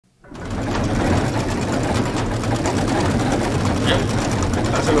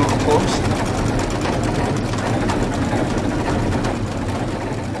course.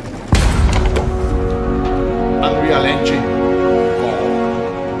 Unreal Engine.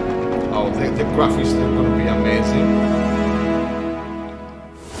 Oh, the graphics are going to be amazing.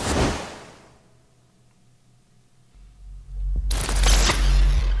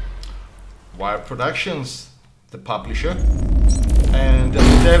 Wire Productions, the publisher, and the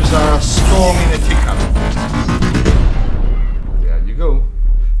devs are storming a teacup. There you go.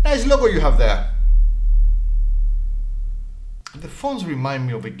 Nice logo you have there. The fonts remind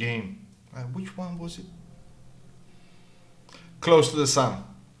me of a game. Which one was it? Close to the Sun.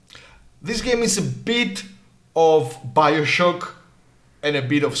 This game is a bit of Bioshock and a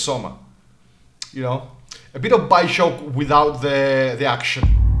bit of Soma. You know, a bit of Bioshock without the action.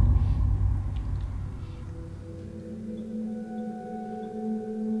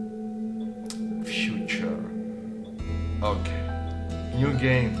 Okay, new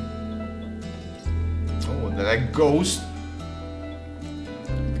game. Oh, they're like Ghost.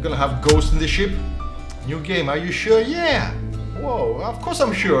 You're gonna have Ghost in the ship? New game, are you sure? Yeah! Whoa, of course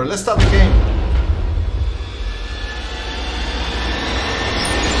I'm sure. Let's start the game.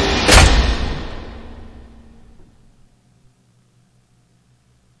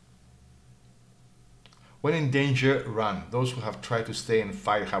 When in danger, run. Those who have tried to stay and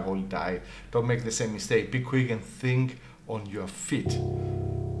fight have all died. Don't make the same mistake. Be quick and think on your feet.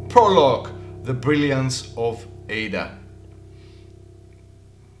 Prologue, the brilliance of Ada.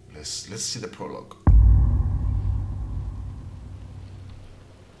 Let's see the prologue.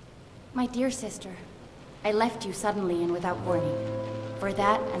 My dear sister, I left you suddenly and without warning. For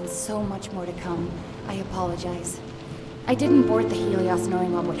that and so much more to come, I apologize. I didn't board the Helios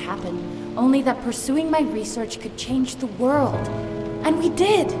knowing what would happen, only that pursuing my research could change the world. And we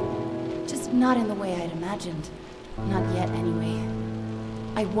did! Just not in the way I'd imagined. Not yet, anyway.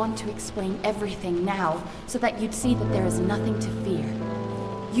 I want to explain everything now, so that you'd see that there is nothing to fear.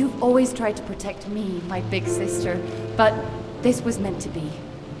 You've always tried to protect me, my big sister, but this was meant to be.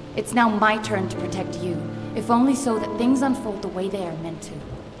 It's now my turn to protect you, if only so that things unfold the way they are meant to.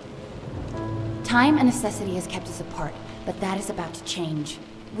 Time and necessity has kept us apart, but that is about to change.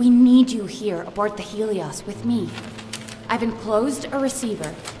 We need you here aboard the Helios with me. I've enclosed a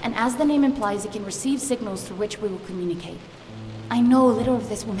receiver, and as the name implies, it can receive signals through which we will communicate. I know little of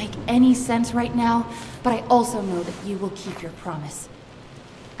this will make any sense right now, but I also know that you will keep your promise.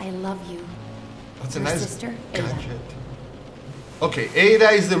 I love you. That's Your a nice sister, gadget. Ada. Okay,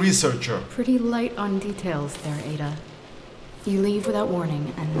 Ada is the researcher. Pretty light on details there, Ada. You leave without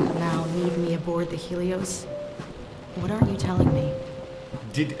warning, and now need me aboard the Helios? What aren't you telling me?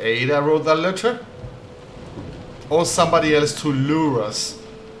 Did Ada wrote that letter? Or somebody else to lure us?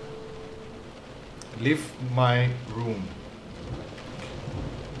 Leave my room.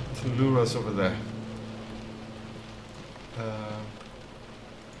 To lure us over there.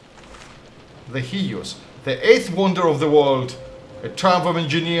 The Helios, the eighth wonder of the world, a triumph of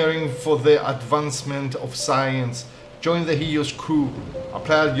engineering for the advancement of science. Join the Helios crew.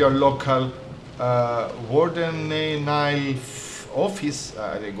 Apply at your local Wardenale office.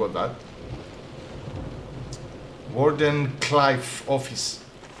 I got that. Warden Clive office.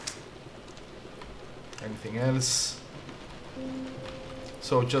 Anything else?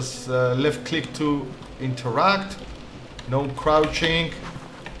 So just left click to interact. No crouching.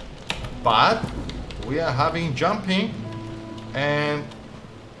 But we are having jumping and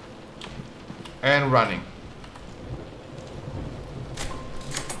running.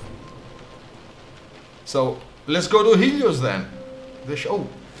 So let's go to Helios then. The show.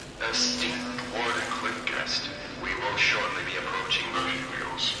 Esteemed Warden Quick Guest, we will shortly be approaching the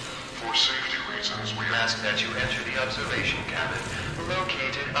Helios. For safety reasons, we ask that you enter the observation cabin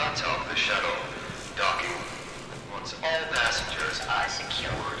located atop the shuttle. Docking. Once all passengers are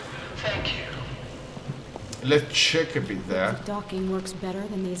secured. Thank you. Let's check a bit there. The docking works better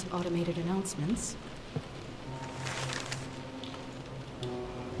than these automated announcements.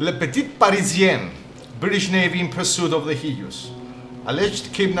 Le Petit Parisien, British Navy in pursuit of the Helios.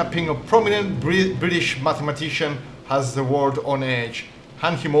 Alleged kidnapping of prominent British mathematician has the world on edge.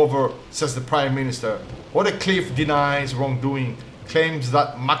 Hand him over, says the Prime Minister. Watercliffe denies wrongdoing, claims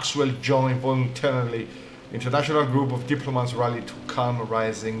that Maxwell joined voluntarily. International group of diplomats rally to calm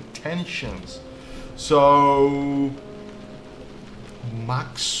rising tensions. So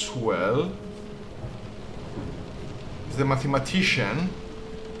Maxwell is the mathematician,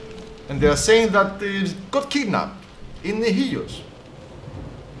 and they are saying that he got kidnapped in the Helios.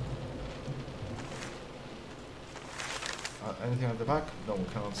 Anything at the back? No, we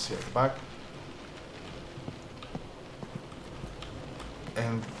cannot see at the back.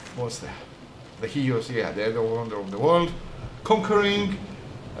 And what's that? The Helios, yeah, they're the wonder of the world. Conquering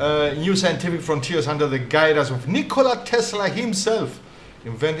new scientific frontiers under the guidance of Nikola Tesla himself.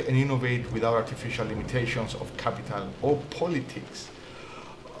 Invent and innovate without artificial limitations of capital or politics.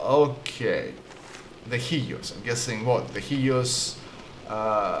 Okay. The Helios. I'm guessing what? The Helios,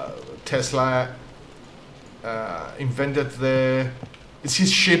 Tesla invented it's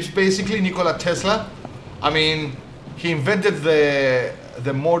his ships basically, Nikola Tesla. I mean, he invented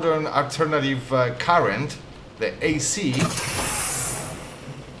the modern alternative current, the AC.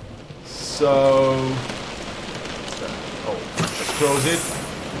 So, let's close it.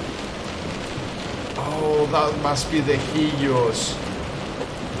 Oh, that must be the Helios.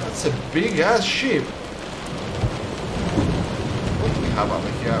 That's a big ass ship. What do we have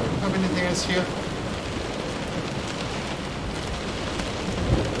over here? Do we have anything else here?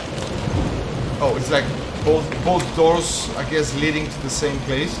 Oh, it's like both doors, I guess, leading to the same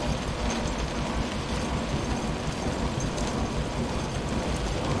place.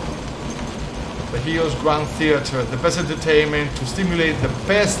 The Helios Grand Theatre, the best entertainment to stimulate the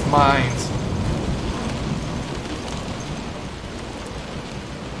best minds.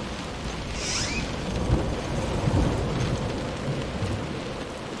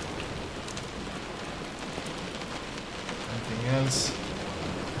 Anything else?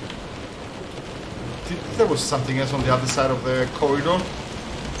 There was something else on the other side of the corridor.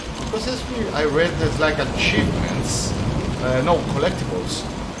 Because I read there's like achievements, no, collectibles.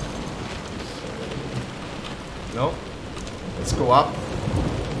 No? Let's go up. I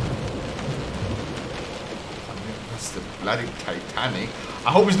mean, that's the bloody Titanic.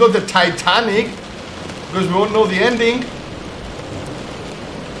 I hope it's not the Titanic, because we won't know the ending.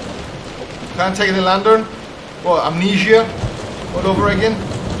 Can't take the lantern. Well, amnesia all over again.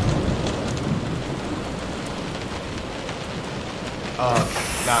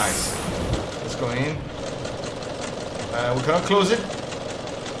 Nice. Let's go in. We cannot close it.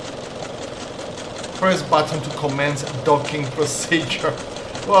 Press button to commence docking procedure.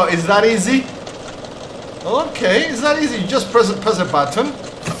 Well, is that easy? Okay, is that easy? You just press a button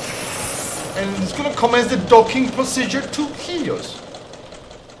and it's gonna commence the docking procedure to Helios.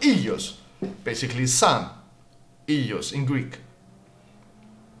 Helios, basically sun. Helios in Greek.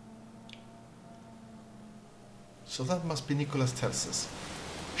 So that must be Nikola Tesla's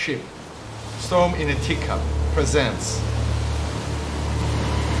ship. Storm in a Teacup presents.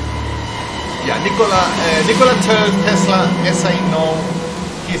 Yeah, Nikola Tesla, as I know,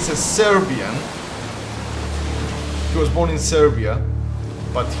 he's a Serbian. He was born in Serbia,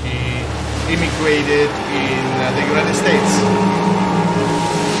 but he immigrated in the United States.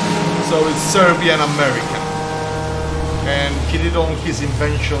 So it's Serbian American. And he did all his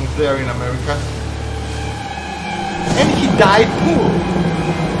inventions there in America. And he died poor.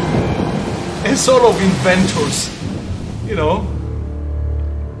 A sort of inventors, you know.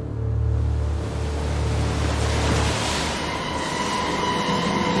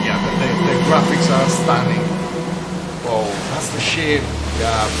 The graphics are stunning. Oh, that's the ship.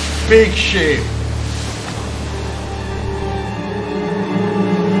 Yeah, big ship.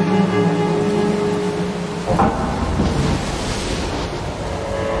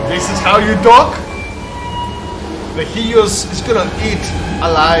 This is how you dock. The Helios is gonna eat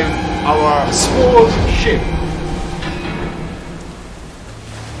alive our small ship.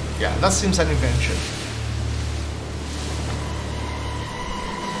 Yeah, that seems an invention.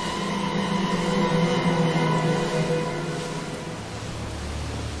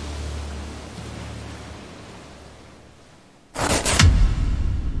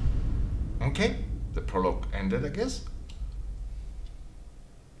 Okay, the prologue ended, I guess.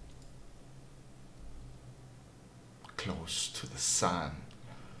 Close to the sun.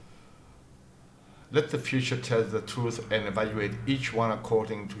 Let the future tell the truth and evaluate each one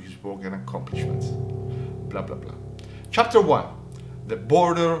according to his work and accomplishments. Blah, blah, blah. Chapter 1. The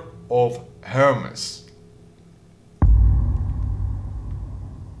Border of Hermes.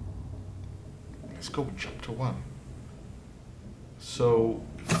 Let's go with Chapter 1. So,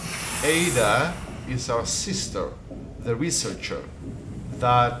 Ada is our sister, the researcher,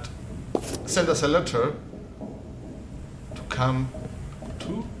 that sent us a letter to come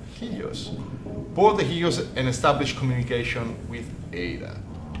to Helios. Board the Helios and establish communication with Ada.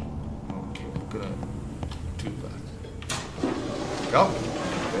 Okay, we're gonna do that. Go.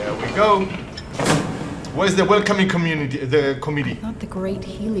 There we go. Where's the welcoming community, the committee? I thought the great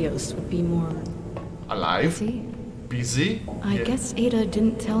Helios would be more... Alive. busy. Busy? I Yeah. guess Ada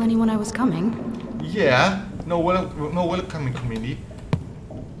didn't tell anyone I was coming. Yeah, no welcoming community.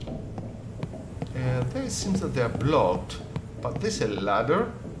 There it seems that they are blocked. But there's a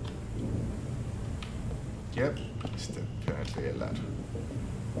ladder. Yep, it's definitely a ladder.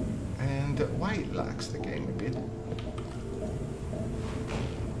 And why it lags the game a bit?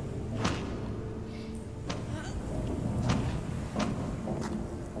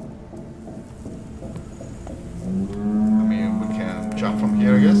 I mean, we can jump from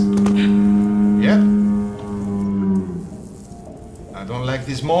here, I guess. Yeah. I don't like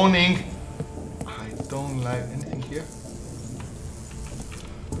this moaning. I don't like anything here.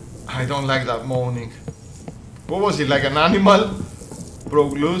 I don't like that moaning. What was it, like an animal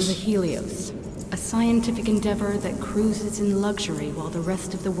broke loose? The Helios, a scientific endeavor that cruises in luxury while the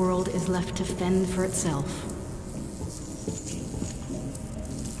rest of the world is left to fend for itself.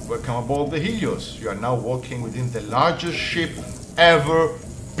 Welcome aboard the Helios. You are now walking within the largest ship ever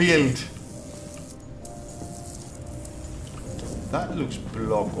built. That looks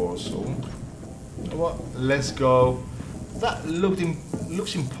block also. Well, let's go. That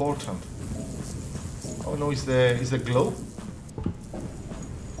looks important. Oh no, it's the globe.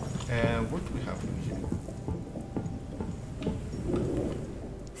 And what do we have in here?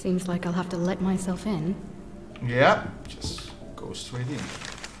 Seems like I'll have to let myself in. Yeah, just go straight in.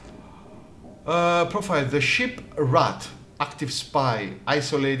 Profile: the ship Rat, active spy,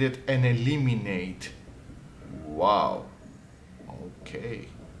 isolated and eliminate. Wow. Okay.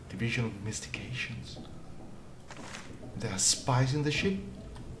 Division of investigations. There are spies in the ship.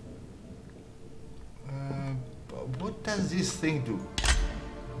 But what does this thing do?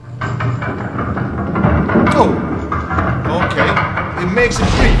 Oh! Okay. It makes a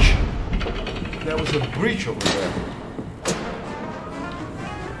breach. There was a breach over there.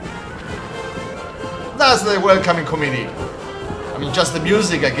 That's the welcoming committee. I mean, just the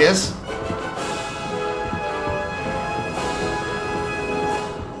music, I guess.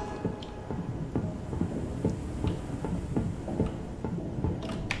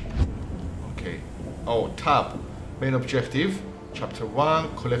 Okay. Oh, tab. Main objective. Chapter 1.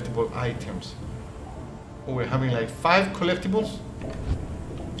 Collectible items. Oh, we're having like 5 collectibles?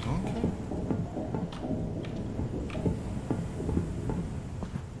 Okay.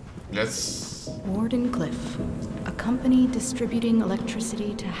 Let's... Warden Cliff, a company distributing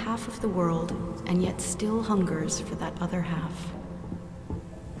electricity to half of the world and yet still hungers for that other half.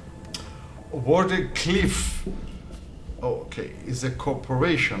 Warden Cliff. Oh, okay. It's a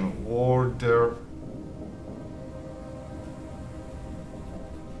corporation. Warden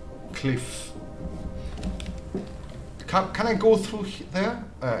Cliff. Can I go through there?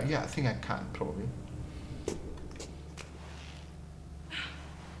 Yeah, I think I can, probably.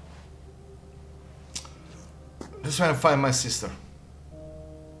 Let's try and find my sister.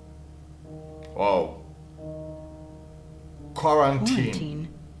 Wow. Quarantine.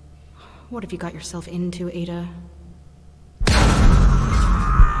 What have you got yourself into, Ada?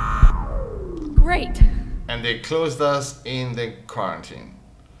 Great! And they closed us in the quarantine.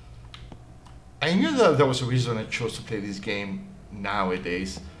 I knew that there was a reason I chose to play this game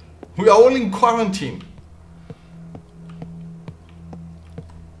nowadays. We are all in quarantine.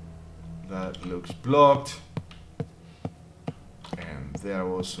 That looks blocked. And there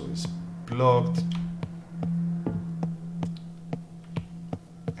also is blocked.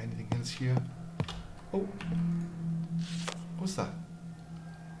 Anything else here? Oh. What's that?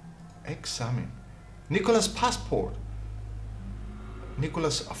 Examine. Nikola's passport.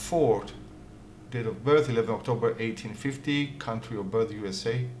 Nicholas Ford. Date of birth 11 October 1850. Country of birth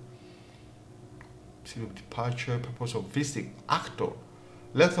USA. City of departure. Purpose of visit. Actor.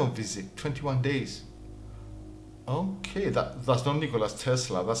 Length of visit 21 days. Okay, that's not Nikola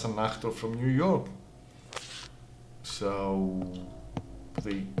Tesla. That's an actor from New York. So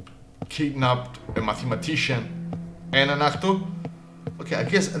they kidnapped a mathematician and an actor. Okay, I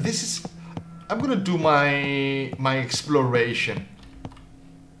guess this is... I'm gonna do my exploration.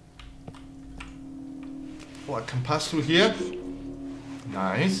 Oh, I can pass through here.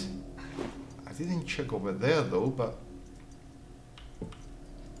 Nice. I didn't check over there though, but...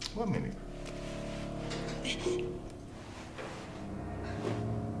 1 minute.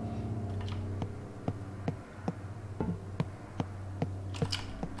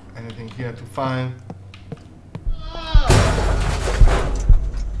 Anything here to find?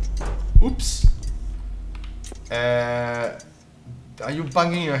 Oops. Are you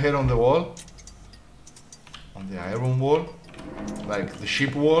banging your head on the wall? On the iron wall? Like the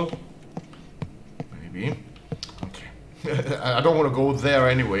ship wall? Maybe. Okay. I don't want to go there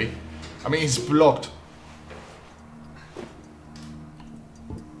anyway. I mean, it's blocked.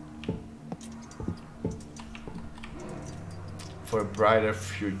 For a brighter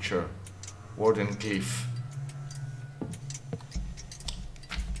future. Warden Cliff.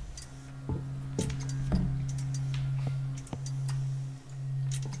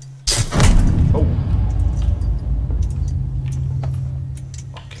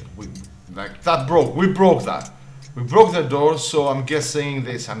 Like, that broke. We broke that. We broke the door, so I'm guessing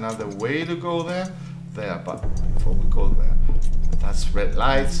there's another way to go there. There, but before we go there, that's red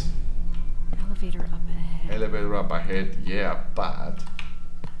lights. Elevator up ahead. Elevator up ahead. Yeah, bad.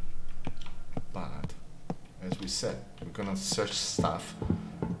 Bad. As we said, we're gonna search stuff.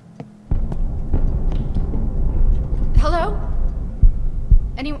 Hello?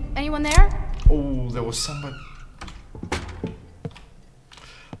 Anyone there? Oh, there was somebody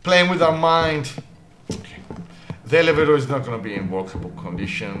playing with our mind. Okay. The elevator is not going to be in workable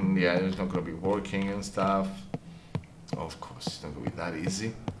condition. Yeah, it's not going to be working and stuff. Of course, it's not going to be that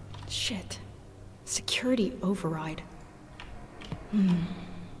easy. Shit. Security override.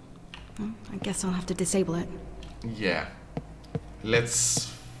 Well, I guess I'll have to disable it. Yeah.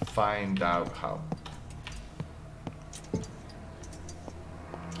 Let's find out how.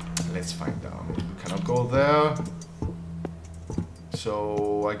 Let's find out. We cannot go there.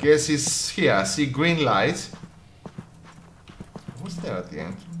 So I guess it's here. I see green light. What's there at the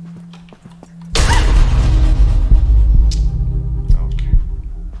end? Okay.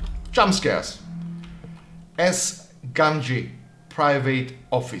 Jump scares. S. Gamgee, private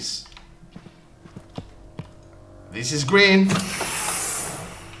office. This is green.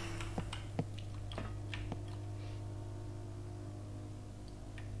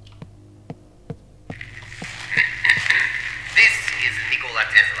 This is Nikola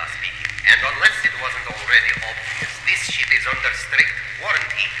Tesla speaking, and unless it wasn't already obvious, this ship is under strict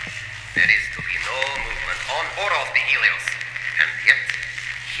warranty. There is to be no movement on or off the Helios. And yet,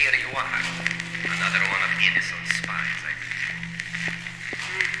 here you are. Another one of Edison's spies, I presume.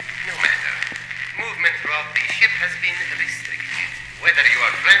 No matter. Movement throughout the ship has been restricted. Whether you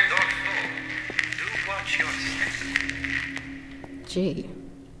are friend or foe, do watch your step. Gee,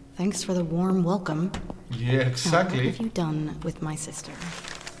 thanks for the warm welcome. Yeah, Now, exactly. what have you done with my sister?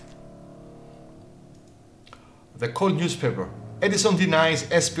 The cold newspaper. Edison denies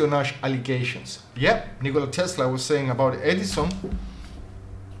espionage allegations. Yep, Nikola Tesla was saying about Edison.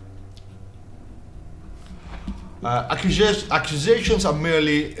 Accusations are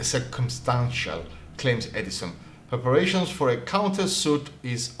merely circumstantial, claims Edison. Preparations for a countersuit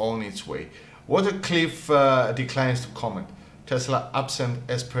is on its way. Watercliff declines to comment. Tesla absent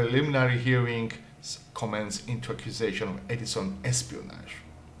as preliminary hearing comments into accusation of Edison espionage.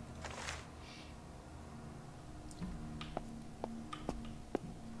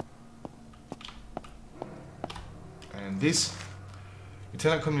 And this,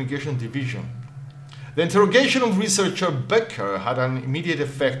 Internal Communication Division. The interrogation of researcher Becker had an immediate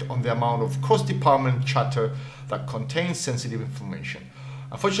effect on the amount of cross-department chatter that contains sensitive information.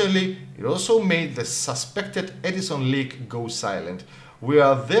 Unfortunately, it also made the suspected Edison leak go silent. We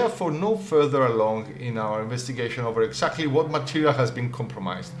are therefore no further along in our investigation over exactly what material has been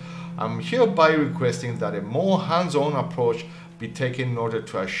compromised. I'm hereby requesting that a more hands-on approach be taken in order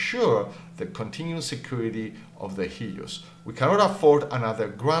to assure the continued security of the Helios. We cannot afford another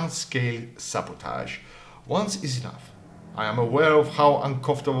grand-scale sabotage. Once is enough. I am aware of how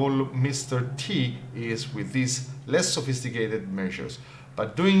uncomfortable Mr. T is with these less sophisticated measures,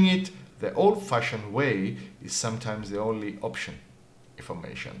 but doing it the old-fashioned way is sometimes the only option.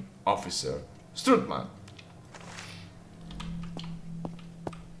 Information Officer Strutman.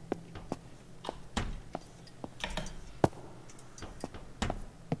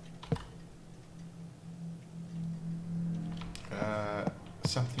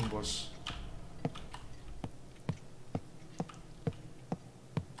 Something was...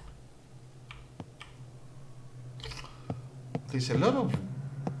 There's a lot of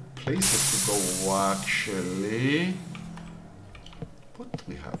places to go, actually. What do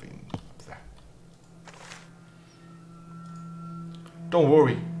we have in there? Don't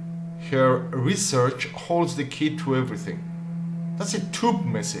worry. Her research holds the key to everything. That's a tube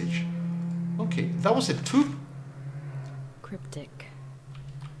message. Okay, that was a tube. Cryptic.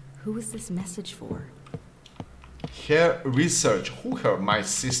 Who is this message for? Her research. Who her? My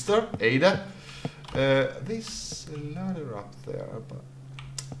sister, Ada. There's a ladder up there, but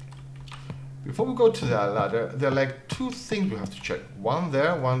before we go to that ladder, there are like two things we have to check. One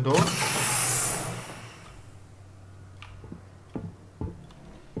there, one door.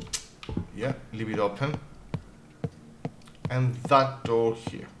 Yeah, leave it open. And that door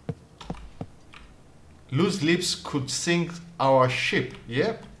here. Loose lips could sink our ship.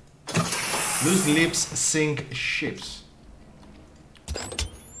 Yep. Loose lips sink ships.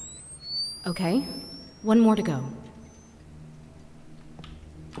 Okay, one more to go.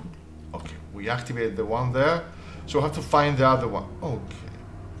 Okay, we activated the one there, so we have to find the other one. Okay.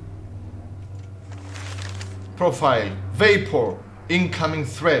 Profile, vapor, incoming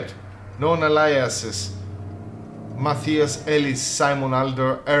thread. Known aliases: Matthias Ellis, Simon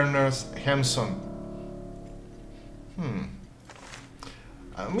Alder, Ernest Hemson.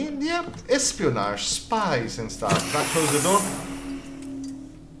 I mean, yeah, espionage, spies and stuff. That close the door.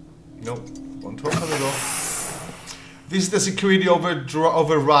 Nope, won't open the door. This is the security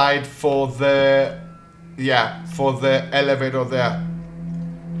override for the, yeah, for the elevator there.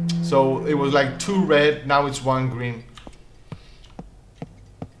 So it was like 2 red, now it's 1 green.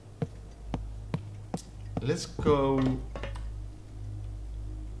 Let's go.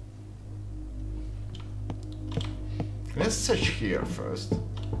 Let's search here first.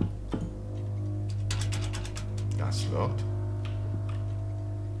 That's locked.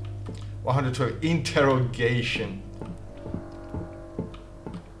 112, interrogation.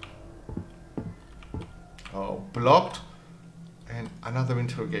 Oh, blocked. And another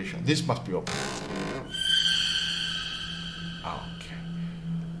interrogation. This must be open. Okay.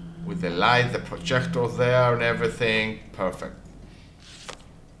 With the light, the projector there and everything. Perfect.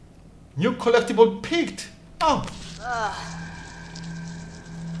 New collectible picked. Oh.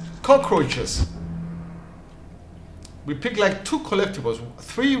 Cockroaches. We picked like 2 collectibles,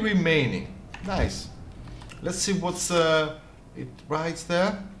 3 remaining. Nice. Let's see what's it writes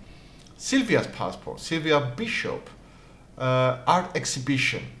there. Sylvia's passport. Sylvia Bishop. Art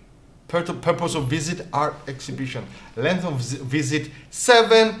exhibition. Purpose of visit, art exhibition. Length of visit,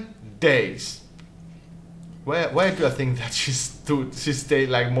 7 days. Where do I think that she stayed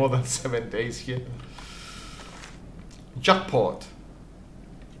like more than 7 days here? Jackpot.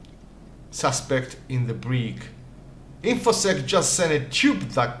 Suspect in the brig. InfoSec just sent a tube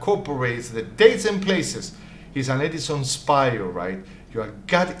that incorporates the dates and places. He's an Edison spy, right? Your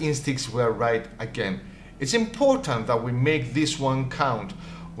gut instincts were right again. It's important that we make this one count.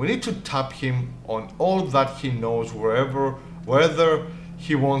 We need to tap him on all that he knows, whether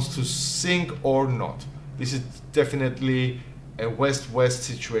he wants to sing or not. This is definitely a West-West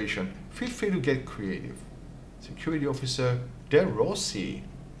situation. Feel free to get creative. Security Officer De Rossi.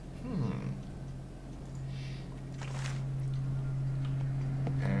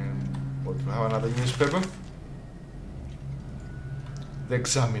 And what, do we have another newspaper? The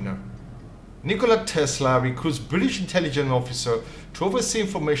Examiner. Nikola Tesla recruits British intelligence officer to oversee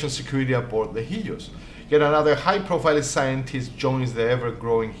information security aboard the Helios. Yet another high-profile scientist joins the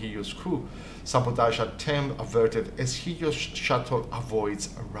ever-growing Helios crew. Sabotage attempt averted as Helios shuttle avoids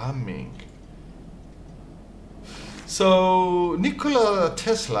ramming. So Nikola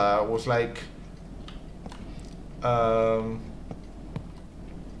Tesla was like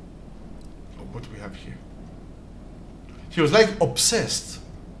what do we have here? He was like obsessed.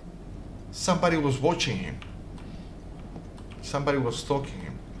 Somebody was watching him. Somebody was stalking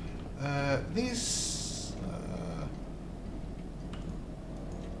him.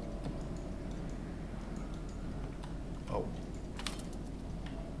 Oh.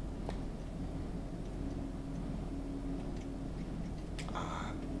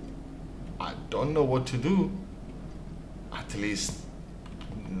 I don't know what to do. At least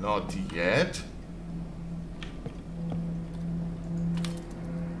not yet.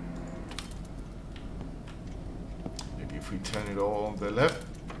 We turn it all on the left.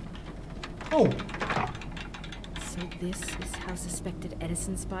 Oh! So this is how suspected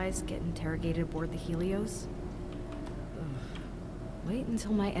Edison spies get interrogated aboard the Helios? Ugh. Wait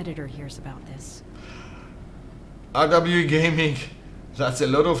until my editor hears about this. RW Gaming. That's a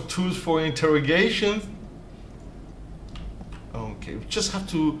lot of tools for interrogation. Okay, we just have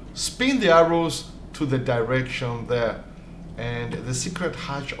to spin the arrows to the direction there. And the secret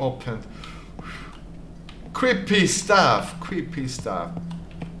hatch opened. Creepy stuff, creepy stuff.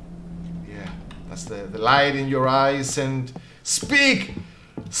 Yeah, that's the light in your eyes and speak!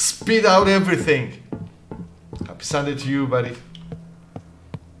 Spit out everything. Happy Sunday to you, buddy.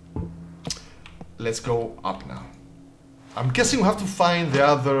 Let's go up now. I'm guessing we have to find the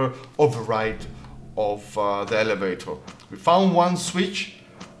other override of the elevator. We found one switch.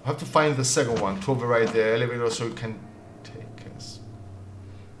 We have to find the second one to override the elevator so it can take us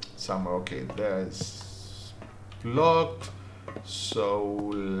somewhere. Okay, there's locked, so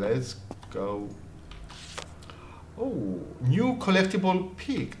let's go. Oh, new collectible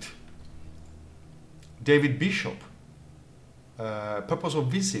picked. David Bishop. Purpose of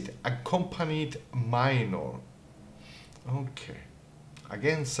visit, accompanied minor. Okay,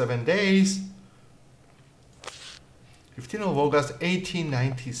 again 7 days. 15th of August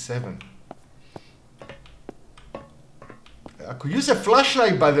 1897. I could use a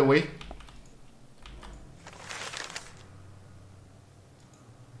flashlight, by the way.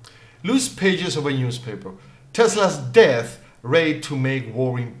 Loose pages of a newspaper. Tesla's death raid to make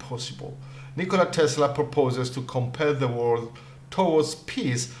war impossible. Nikola Tesla proposes to compel the world towards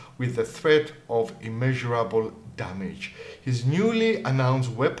peace with the threat of immeasurable damage. His newly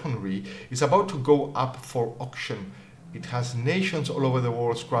announced weaponry is about to go up for auction. It has nations all over the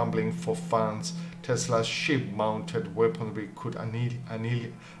world scrambling for funds. Tesla's ship-mounted weaponry could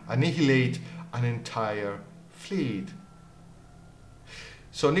annihilate an entire fleet.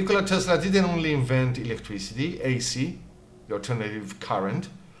 So Nikola Tesla didn't only invent electricity, AC, the alternative current,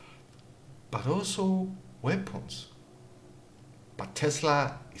 but also weapons. But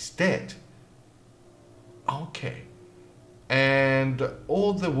Tesla is dead. Okay. And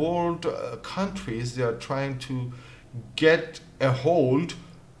all the world countries, they are trying to get a hold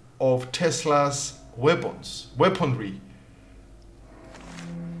of Tesla's weaponry.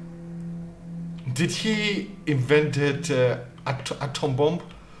 Did he invented atom bomb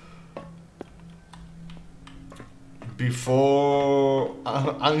before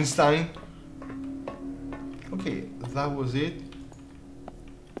Einstein? Okay, that was it.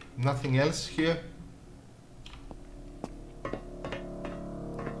 Nothing else here.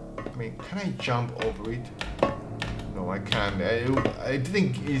 I mean, can I jump over it? No, I can't. I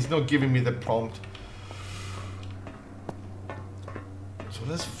didn't. It's not giving me the prompt. So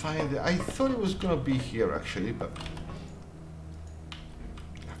let's find it. I thought it was gonna be here actually, but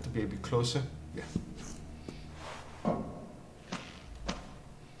I have to be a bit closer. Yeah.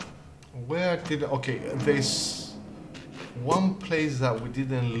 Where did? Okay, there's one place that we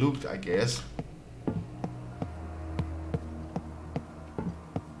didn't look, I guess.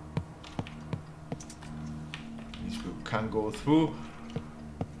 Can go through.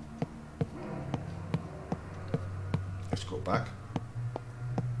 Let's go back.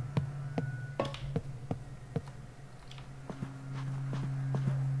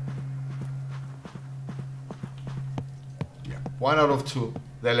 Yeah, 1 out of 2.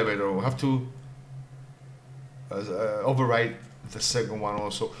 The elevator. We'll have to override the second one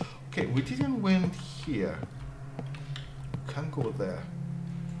also. Okay, we didn't went here. Can't go there.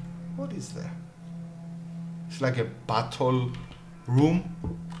 What is there? It's like a battle room,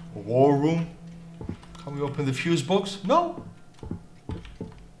 a war room. Can we open the fuse box? No.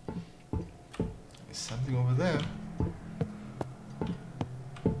 There's something over there.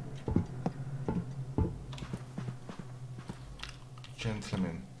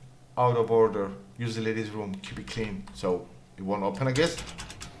 Gentlemen, out of order. Use the ladies' room. Keep it clean. So it won't open, I guess.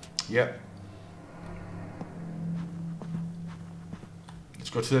 Yep. Let's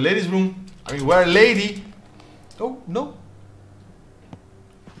go to the ladies' room. I mean, we're a lady. Oh, no.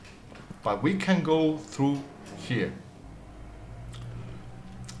 But we can go through here.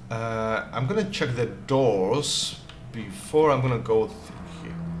 I'm gonna check the doors before I'm gonna go through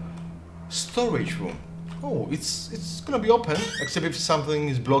here. Storage room. Oh, it's gonna be open, except if something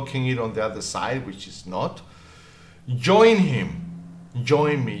is blocking it on the other side, which is not. Join him.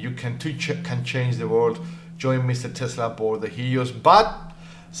 Join me. You can change the world. Join Mr. Tesla aboard the Helios. But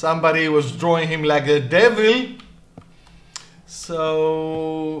somebody was drawing him like the devil.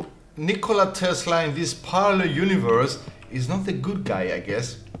 So Nikola Tesla in this parallel universe is not the good guy, I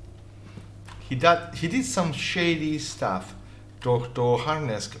guess. He did some shady stuff. Dr.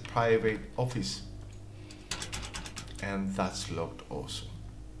 Harnesk private office. And that's locked also.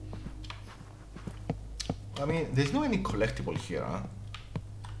 I mean, there's no any collectible here, huh?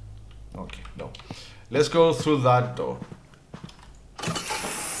 Okay, no. Let's go through that door.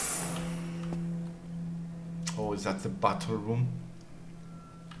 Oh, is that the battle room?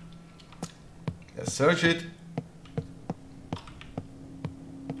 Let's search it.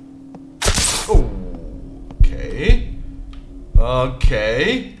 Oh, okay.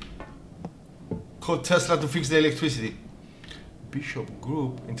 Okay. Call Tesla to fix the electricity. Bishop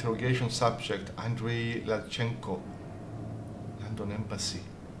Group, interrogation subject, Andrei Lachenko, London Embassy.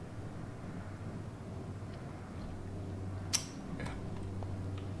 Yeah.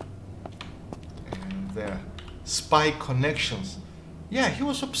 And there. Spy connections. Yeah, he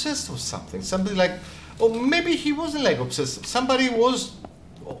was obsessed with something. Something like, or maybe he wasn't like obsessed. Somebody was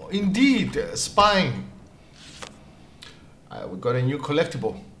indeed spying. We got a new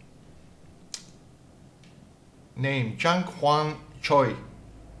collectible. Name Jang Hwan Choi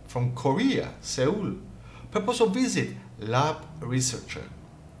from Korea, Seoul. Purpose of visit, lab researcher.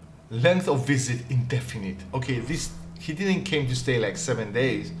 Length of visit, indefinite. Okay, this, he didn't came to stay like 7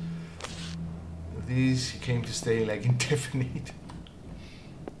 days. This, he came to stay like indefinite.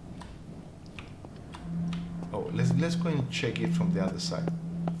 Oh, let's go and check it from the other side.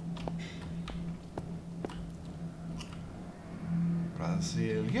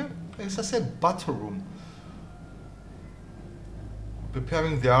 Brazil, yeah, as I said, battle room.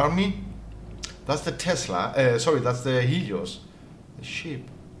 Preparing the army. That's the Tesla. Sorry, that's the Helios. The ship.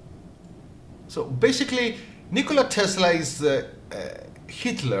 So basically, Nikola Tesla is the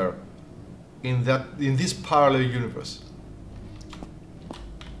Hitler in this parallel universe.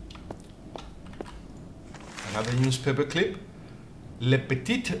 Another newspaper clip. Le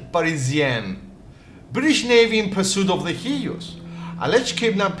Petit Parisien. British Navy in pursuit of the Helios. Alleged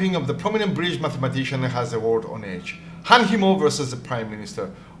kidnapping of the prominent British mathematician has the world on edge. Hand him over, says the Prime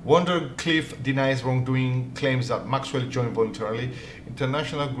Minister. Cliff denies wrongdoing, claims that Maxwell joined voluntarily.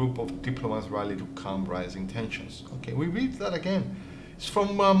 International group of diplomats rally to calm rising tensions. Okay, we read that again. It's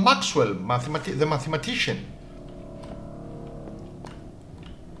from Maxwell, the mathematician.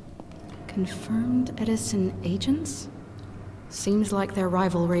 Confirmed Edison agents? Seems like their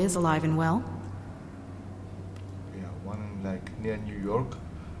rivalry is alive and well. Yeah, one like near New York.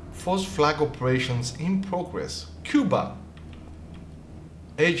 False flag operations in progress. Cuba.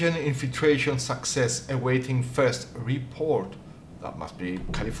 Agent infiltration success awaiting first report. That must be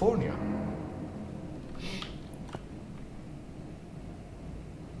California.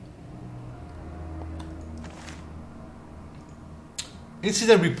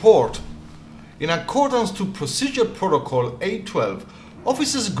 Incident report. In accordance to Procedure Protocol 812,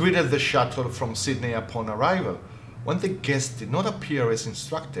 officers greeted the shuttle from Sydney upon arrival. When the guest did not appear as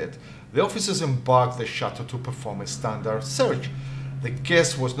instructed, the officers embarked the shuttle to perform a standard search. The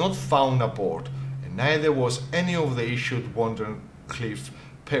guest was not found aboard, and neither was any of the issued Cliff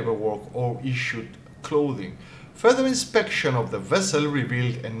paperwork or issued clothing. Further inspection of the vessel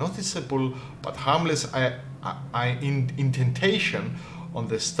revealed a noticeable but harmless indentation on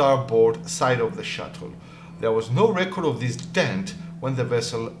the starboard side of the shuttle. There was no record of this dent when the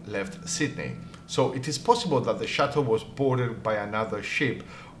vessel left Sydney, so it is possible that the shuttle was boarded by another ship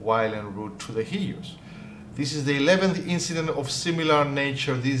while en route to the Helios. This is the 11th incident of similar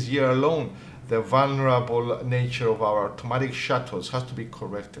nature this year alone. The vulnerable nature of our automatic shuttles has to be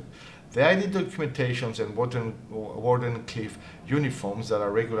corrected. The ID documentations and Wardenclyffe uniforms that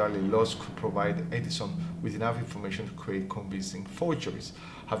are regularly lost could provide Edison with enough information to create convincing forgeries.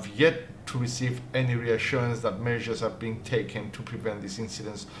 Have yet to receive any reassurance that measures are being taken to prevent these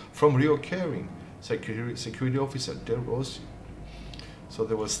incidents from reoccurring. Security Officer Del Rossi. So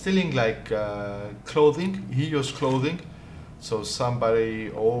they were stealing like clothing, Helios clothing. So somebody,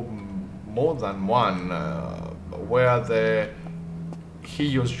 or more than one, wear the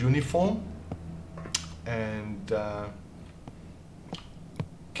Helios uniform and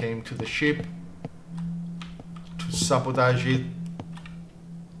came to the ship to sabotage it.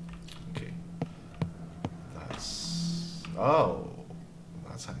 Okay, that's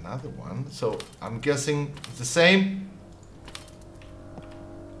another one. So I'm guessing it's the same.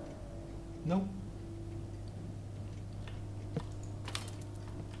 No.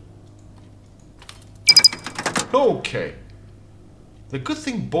 Okay. The good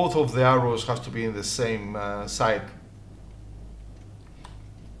thing, both of the arrows have to be in the same side.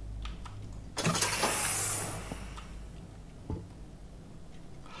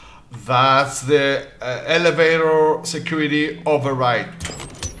 That's the elevator security override.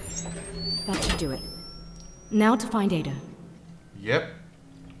 That should do it. Now to find Ada. Yep.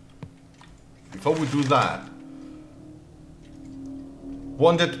 Before we do that,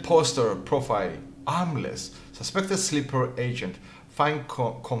 wanted poster profile, armless, suspected sleeper agent, find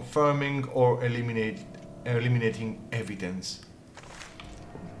confirming or eliminating evidence.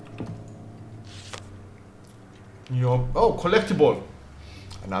 Oh, collectible.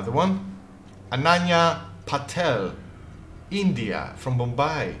 Another one. Ananya Patel, India, from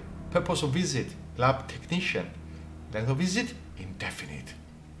Mumbai. Purpose of visit, lab technician. Length of visit, indefinite.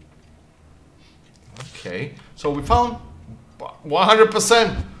 Okay, so we found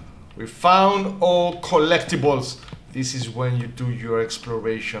 100%. We found all collectibles. This is when you do your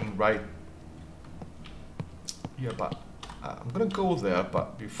exploration, right? Yeah, but I'm gonna go there,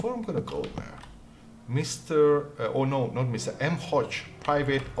 but before I'm gonna go there, oh no, not Mr. M. Hodge,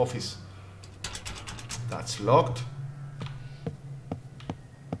 private office. That's locked.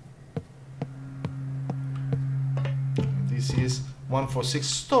 This is 146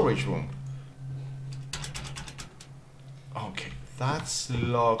 storage room. Okay, that's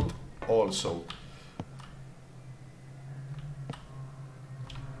locked also.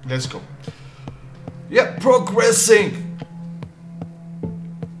 Let's go. Yeah, progressing.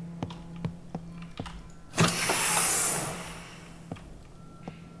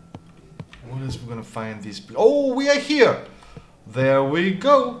 What else we're gonna find this? Oh, we are here. There we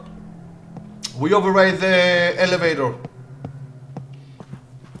go. We override the elevator.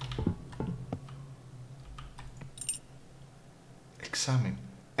 Examine.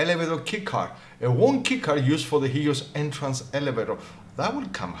 Elevator keycard. A one keycard used for the Helios entrance elevator. That will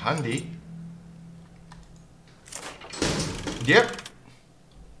come handy. Yep.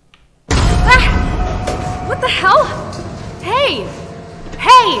 Ah! What the hell? Hey!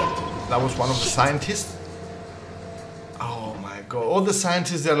 Hey! That was one of the scientists. Oh my god. All the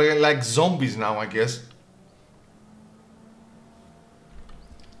scientists are like zombies now, I guess.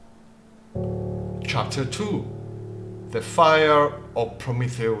 Chapter 2. The fire of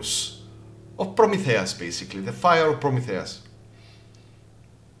Prometheus. Of Prometheus, basically. The fire of Prometheus.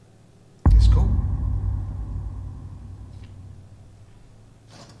 Let's go.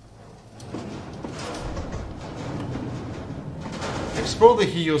 Explore the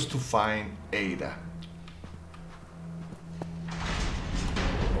Helios to find Ada.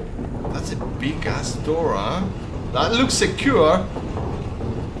 Oh, that's a big ass door, huh? That looks secure.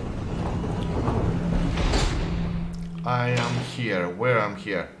 I am here. Where am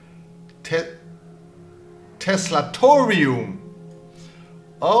here? Teslatorium.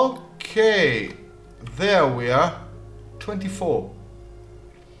 Okay. There we are. 24.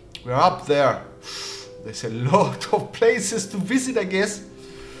 We're up there. There's a lot of places to visit, I guess.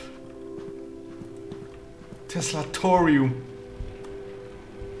 Teslatorium.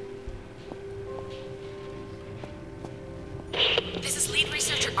 This is lead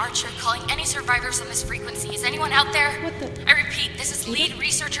researcher Archer calling any survivors on this frequency. Is anyone out there? What the? I repeat, this is lead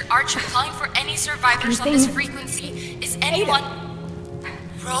researcher Archer calling for any survivors on this frequency. Is anyone...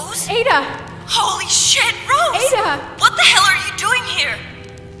 Rose? Ada! Holy shit, Rose! Ada! What the hell are you doing here?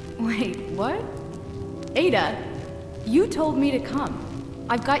 Wait, what? Ada, you told me to come.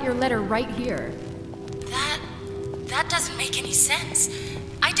 I've got your letter right here. That doesn't make any sense.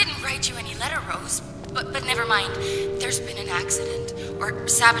 I didn't write you any letter, Rose. But never mind. There's been an accident. Or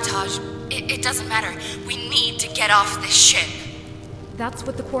sabotage. It doesn't matter. We need to get off this ship. That's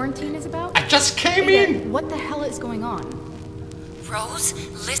what the quarantine is about? I just came Ada, in! what the hell is going on? Rose,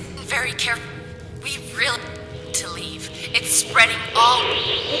 listen very carefully. We really need to leave. It's spreading all...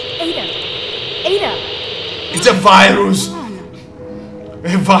 Ada! Ada! It's a virus! Come on.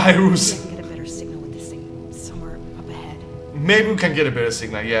 A virus! We can get a better signal with this thing somewhere up ahead. Maybe we can get a better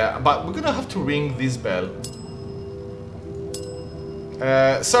signal, yeah. But we're gonna have to ring this bell.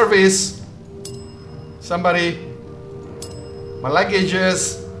 Service! Somebody! My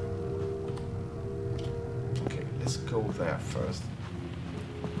luggages! Okay, let's go there first.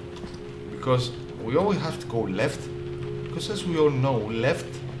 Because we always have to go left. Because as we all know, left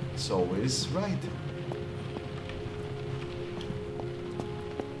is always right.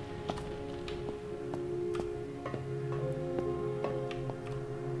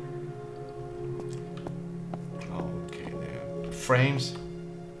 Okay, there. Frames.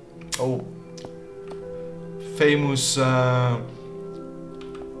 Oh. Famous,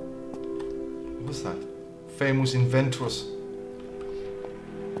 what's that? Famous inventors.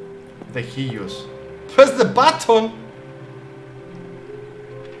 The Helios. Press the button!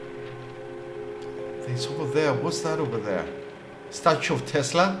 It's over there. What's that over there? Statue of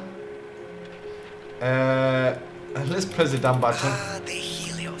Tesla? Let's press the damn button. Ah, the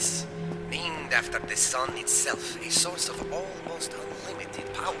Helios. Named after the sun itself, a source of almost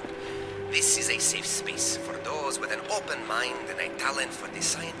unlimited power. This is a safe space for those with an open mind and a talent for the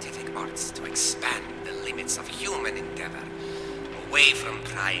scientific arts to expand the limits of human endeavor. Away from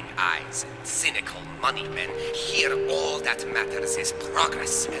prying eyes and cynical money men, here all that matters is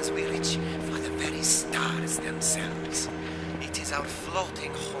progress as we reach for the very stars themselves. It is our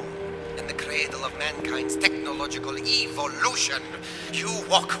floating home and the cradle of mankind's technological evolution. You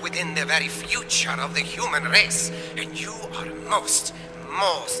walk within the very future of the human race, and you are most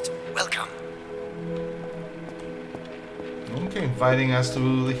welcome. Okay, inviting us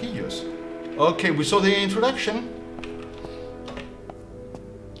to the Helios. Okay, we saw the introduction.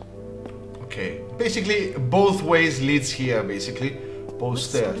 Okay, basically both ways leads here, basically. Both What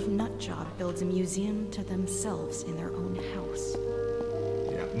stairs. sort of nut job builds a museum to themselves in their own house?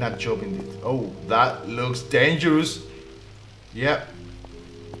 Yeah, nut job indeed. Oh, that looks dangerous. Yeah.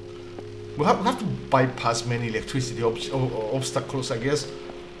 We have to bypass many electricity obstacles, I guess.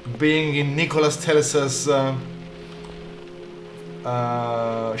 Being in Nikola Tesla's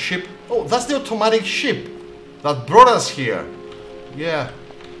ship. Oh, that's the automatic ship that brought us here. Yeah.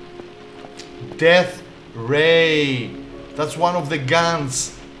 Death Ray. That's one of the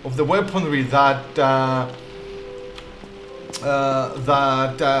guns of the weaponry that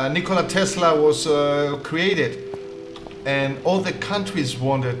Nikola Tesla was created, and all the countries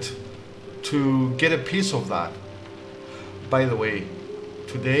wanted to get a piece of that. By the way,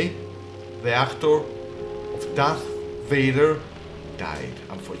 today the actor of Darth Vader died,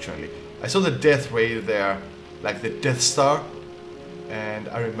 unfortunately. I saw the death ray there, like the Death Star, and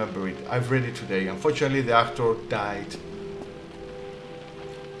I remember it. I've read it today. Unfortunately, the actor died.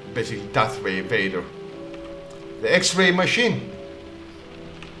 Basically, Darth Vader. The X-ray machine.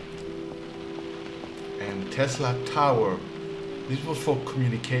 And Tesla Tower. This was for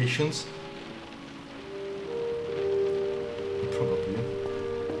communications. Probably.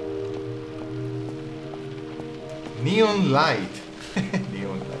 Neon light.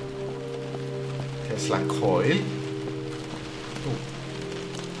 Neon light. Tesla coil. Oh.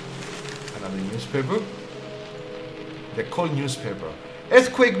 Another newspaper. The cold newspaper.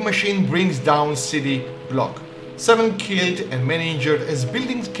 Earthquake machine brings down city block. 7 killed and many injured as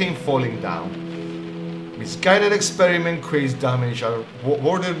buildings came falling down. Misguided experiment creates damage at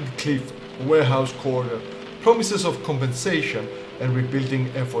Warden Cliff warehouse corridor. Promises of compensation and rebuilding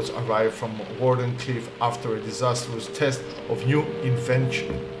efforts arrive from Warden Cliff after a disastrous test of new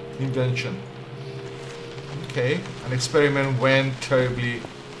invention. Okay, an experiment went terribly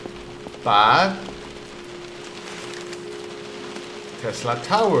bad. Tesla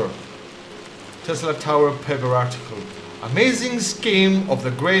Tower. Tesla Tower paper article. Amazing scheme of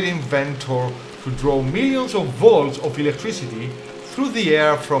the great inventor to draw millions of volts of electricity through the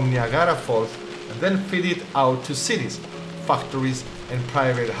air from Niagara Falls and then feed it out to cities, factories and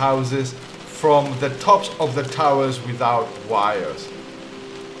private houses from the tops of the towers without wires.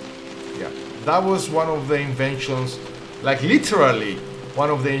 Yeah, that was one of the inventions, like literally one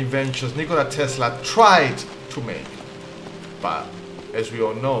of the inventions Nikola Tesla tried to make. But as we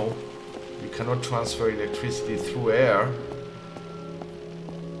all know, you cannot transfer electricity through air.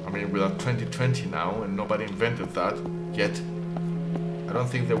 I mean, we're at 2020 now and nobody invented that yet. I don't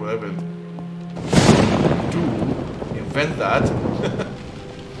think they will ever invent that.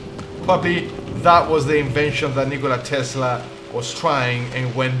 Probably that was the invention that Nikola Tesla was trying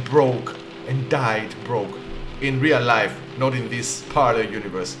and went broke and died broke in real life, not in this parallel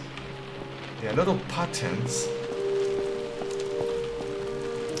universe. Yeah, a lot of patents.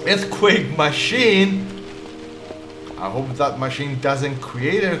 Earthquake machine. I hope that machine doesn't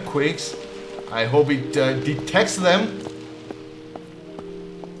create earthquakes. I hope it detects them.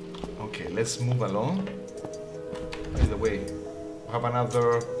 Okay, let's move along. By the way, we have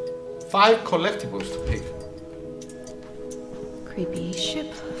another 5 collectibles to pick. Creepy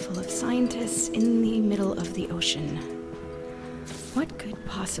ship full of scientists in the middle of the ocean. What could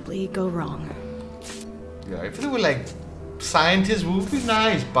possibly go wrong? Yeah, if they were like scientists, would be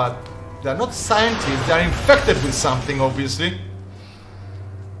nice, but they're not scientists. They're infected with something, obviously.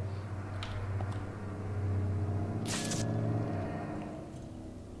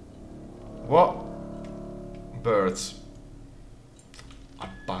 What? Birds.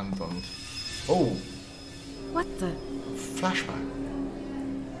 Abandoned. Oh. What the? Flashback.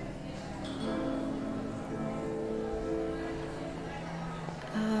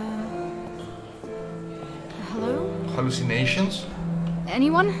 Hello? Hallucinations?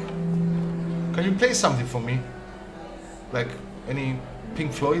 Anyone? Can you play something for me? Like any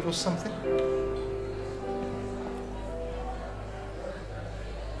Pink Floyd or something?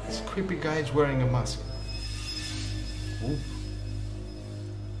 This creepy guy is wearing a mask. Ooh.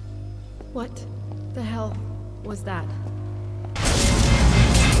 What the hell was that?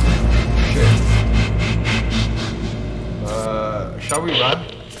 Shit. Shall we run?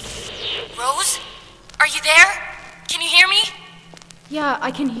 Rose? Are you there? Can you hear me? Yeah,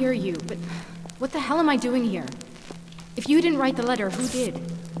 I can hear you, but what the hell am I doing here? If you didn't write the letter, who did?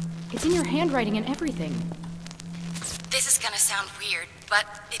 It's in your handwriting and everything. This is gonna sound weird, but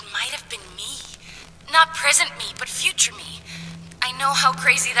it might have been me. Not present me, but future me. I know how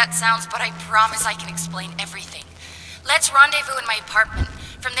crazy that sounds, but I promise I can explain everything. Let's rendezvous in my apartment.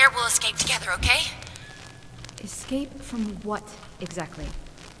 From there we'll escape together, okay? Escape from what, exactly?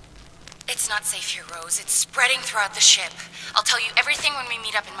 It's not safe here, Rose. It's spreading throughout the ship. I'll tell you everything when we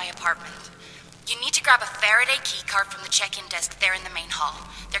meet up in my apartment. You need to grab a Faraday keycard from the check-in desk there in the main hall.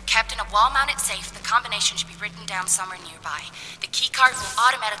 They're kept in a wall-mounted safe. The combination should be written down somewhere nearby. The keycard will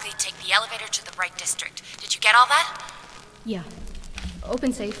automatically take the elevator to the right district. Did you get all that? Yeah.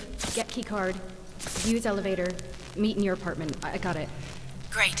 Open safe, get keycard, use elevator, meet in your apartment. I got it.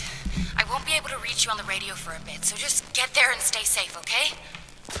 Great. I won't be able to reach you on the radio for a bit, so just get there and stay safe, okay?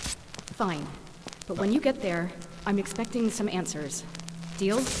 Fine. But when you get there, I'm expecting some answers.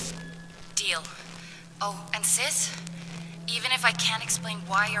 Deal? Deal. Oh, and sis, even if I can't explain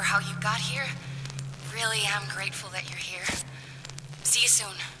why or how you got here, really am grateful that you're here. See you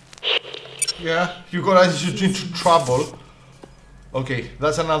soon. Yeah, you got us into trouble. Okay,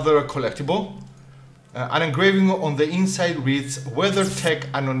 that's another collectible. An engraving on the inside reads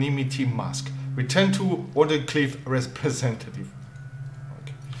WeatherTech Anonymity Mask. Return to Wardenclyffe representative.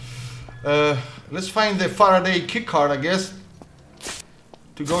 Okay. Let's find the Faraday keycard, I guess,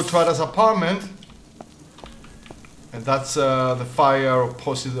 to go to Ada's apartment. And that's the fire of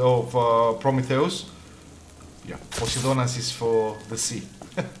Prometheus. Yeah, Poseidonas is for the sea.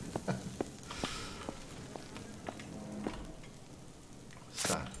 What's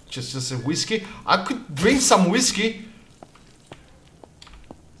that? Just a whiskey? I could drink some whiskey.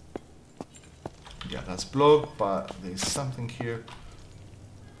 Yeah, that's blocked, but there's something here.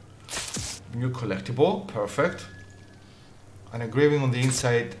 New collectible, perfect. An engraving on the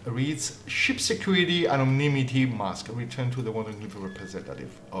inside reads Ship Security Anonymity Mask. Return to the Wardenclyffe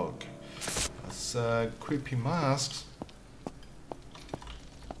representative. Okay. That's creepy masks.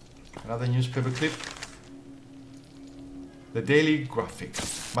 Another newspaper clip. The Daily Graphic.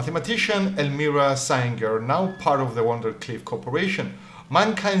 Mathematician Elmira Sanger, now part of the Wardenclyffe Corporation.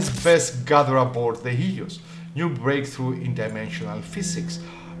 Mankind's best gather aboard the Helios. New breakthrough in dimensional physics.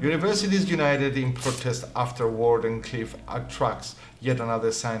 Universities united in protest after Wardenclyffe attracts yet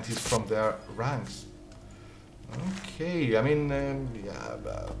another scientist from their ranks. Okay, I mean,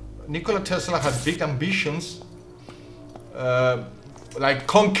 Nikola Tesla had big ambitions, like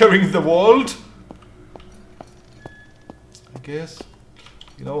conquering the world, I guess.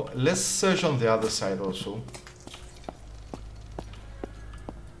 You know, let's search on the other side also.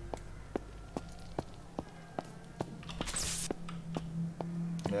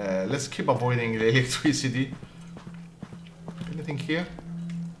 Let's keep avoiding the electricity. Anything here?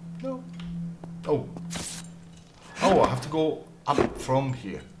 No. Oh. Oh, I have to go up from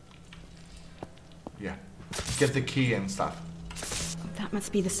here. Yeah. Get the key and stuff. That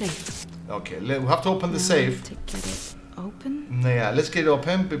must be the safe. Okay, we have to open the safe. To get it open? Yeah, let's get it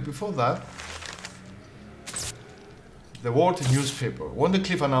open, but before that... The World newspaper.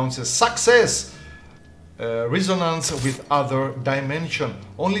 Wardenclyffe announces success! Resonance with other dimension.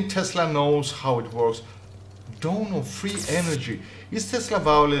 Only Tesla knows how it works. Dawn of free energy. Is Tesla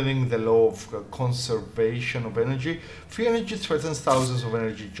violating the law of conservation of energy? Free energy threatens thousands of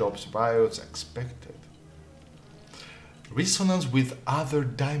energy jobs. Riots expected. Resonance with other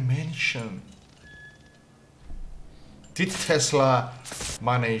dimension. Did Tesla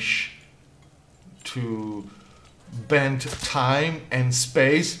manage to bend time and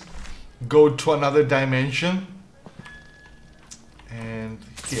space? Go to another dimension. And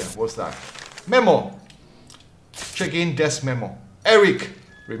here, what's that? Memo. Check in desk memo. Eric,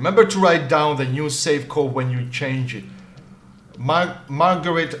 remember to write down the new safe code when you change it.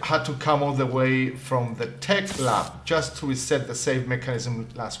 Margaret had to come all the way from the tech lab just to reset the safe mechanism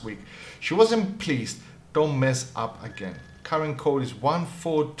last week. She wasn't pleased. Don't mess up again. Current code is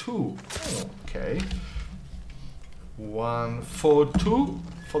 142. Oh, okay. 142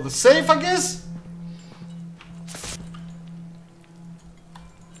 for the safe, I guess.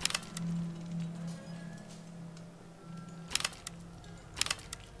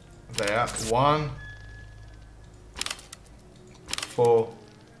 There, 1, 4,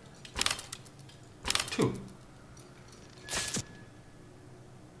 2.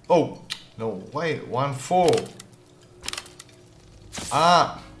 Oh, no, wait, 1, 4.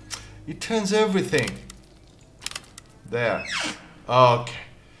 Ah, it turns everything. There. Okay.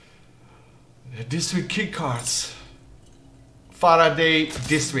 District key cards. Faraday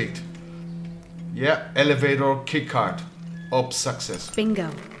district. Yeah, elevator key card. Op success. Bingo.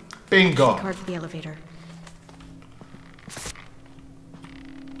 Bingo. Key card for the elevator.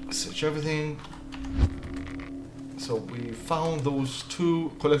 Search everything. So we found those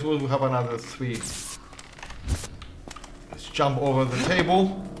 2 collectibles. We have another 3. Let's jump over the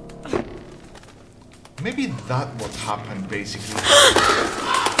table. Maybe that what happened basically.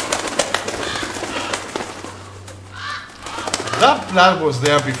 That blood was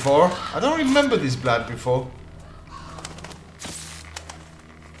there before. I don't remember this blood before.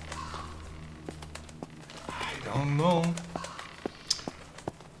 I don't know.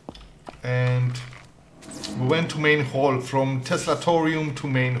 And we went to main hall, from Teslatorium to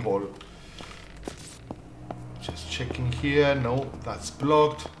main hall. Just checking here. No, that's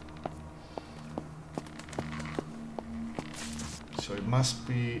blocked. So it must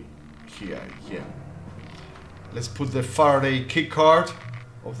be here, yeah. Let's put the Faraday key card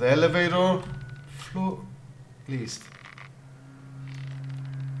of the elevator. Floor list.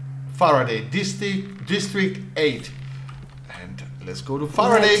 Faraday District 8. And let's go to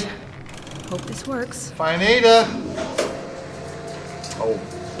Faraday. Right. Hope this works. Fine, Ada. Oh,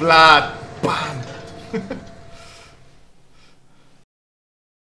 blood. Bam.